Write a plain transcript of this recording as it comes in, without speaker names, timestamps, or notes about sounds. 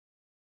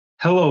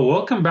Hello,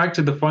 welcome back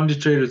to the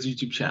Funded Traders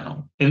YouTube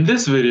channel. In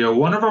this video,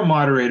 one of our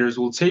moderators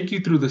will take you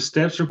through the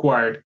steps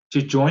required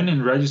to join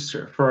and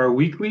register for our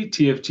weekly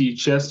TFT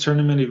chess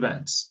tournament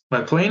events.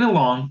 By playing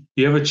along,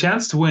 you have a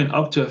chance to win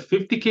up to a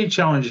 50k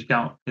challenge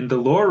account in the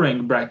lower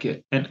rank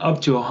bracket and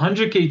up to a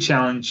 100k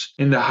challenge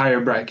in the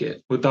higher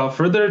bracket. Without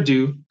further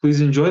ado,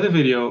 please enjoy the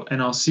video and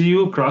I'll see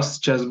you across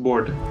the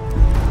chessboard.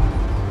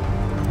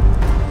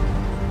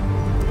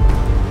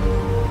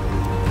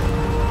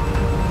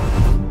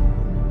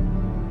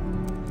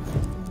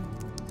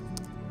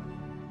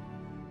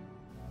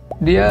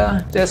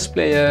 Dear chess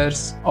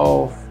players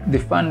of the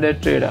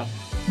Funded Trader,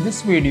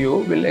 this video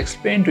will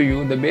explain to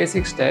you the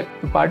basic steps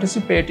to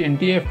participate in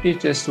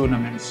TFT chess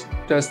tournaments.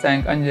 Just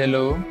thank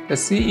Angelo, the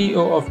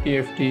CEO of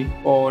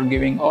TFT, for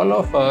giving all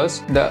of us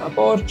the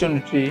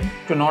opportunity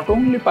to not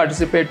only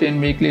participate in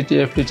weekly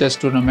TFT chess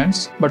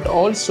tournaments, but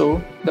also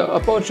the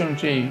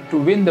opportunity to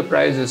win the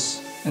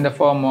prizes in the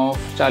form of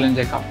challenge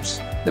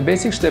accounts. The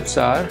basic steps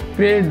are: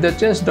 create the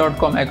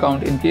chess.com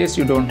account in case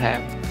you don't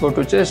have. Go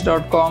to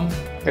chess.com,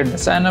 hit the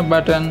sign up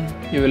button,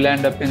 you will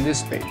end up in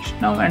this page.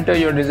 Now enter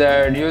your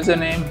desired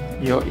username,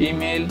 your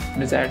email,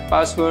 desired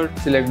password,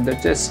 select the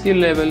chess skill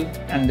level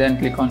and then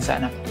click on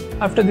sign up.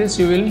 After this,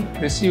 you will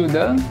receive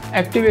the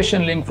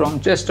activation link from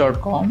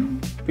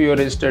chess.com to your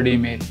registered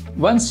email.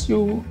 Once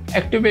you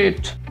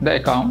activate the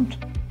account,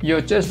 your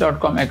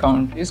chess.com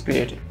account is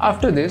created.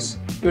 After this,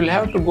 you will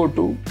have to go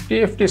to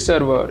TFT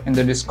server in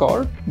the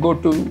Discord, go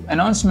to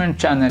announcement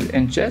channel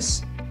in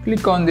chess,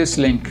 click on this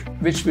link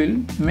which will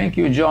make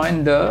you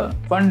join the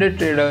Funded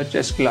Trader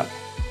Chess Club.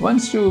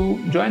 Once you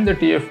join the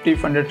TFT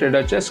Funded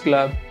Trader Chess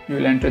Club, you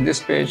will enter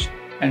this page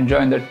and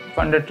join the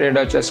Funded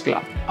Trader Chess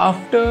Club.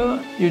 After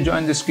you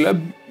join this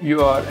club,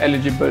 you are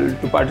eligible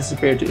to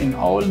participate in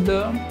all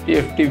the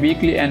TFT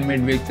weekly and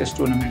midweek chess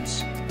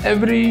tournaments.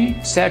 Every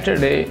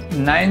Saturday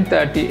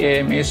 9:30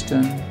 AM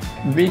Eastern,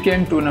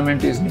 weekend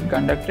tournament is being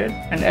conducted,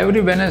 and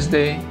every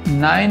Wednesday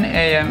 9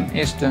 AM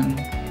Eastern,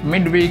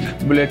 midweek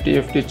bullet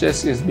TFT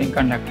chess is being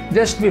conducted.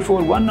 Just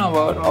before 1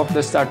 hour of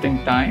the starting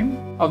time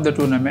of the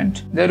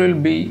tournament, there will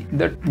be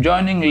the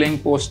joining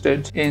link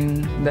posted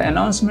in the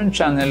announcement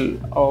channel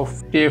of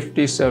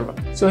TFT server.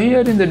 So here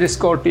in the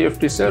Discord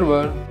TFT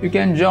server, you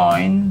can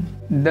join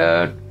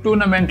the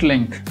tournament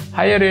link.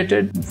 Higher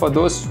rated for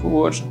those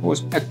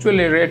whose actual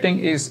rating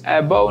is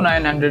above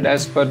 900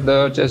 as per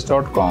the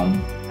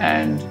chess.com,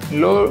 and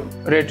low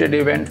rated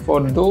event for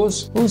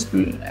those whose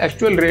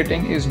actual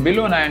rating is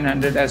below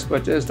 900 as per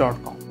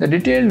chess.com. The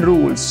detailed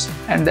rules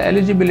and the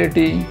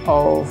eligibility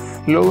of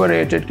lower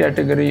rated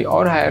category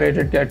or higher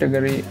rated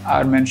category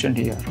are mentioned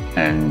here.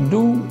 And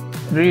do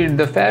read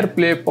the fair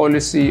play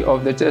policy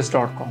of the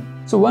chess.com.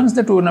 So once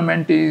the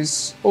tournament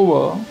is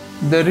over,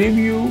 the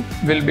review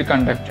will be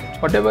conducted.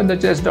 Whatever the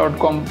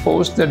chess.com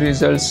posts the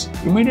results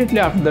immediately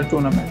after the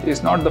tournament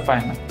is not the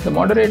final. The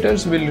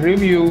moderators will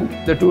review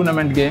the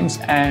tournament games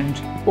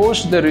and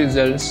post the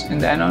results in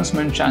the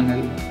announcement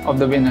channel of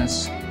the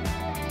winners.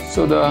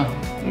 So the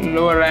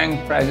lower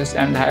rank prizes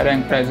and higher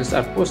rank prizes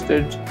are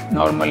posted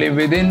normally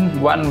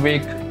within 1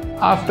 week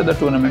after the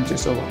tournament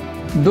is over.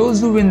 Those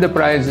who win the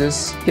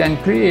prizes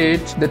can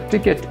create the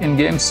ticket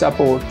in-game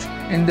support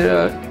in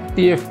the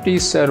TFT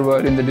server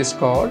in the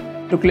Discord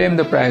to claim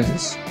the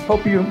prizes.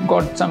 Hope you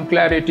got some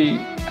clarity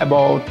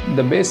about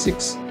the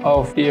basics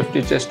of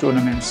TFT chess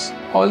tournaments.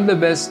 All the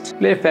best,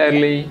 play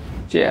fairly,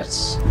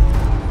 cheers!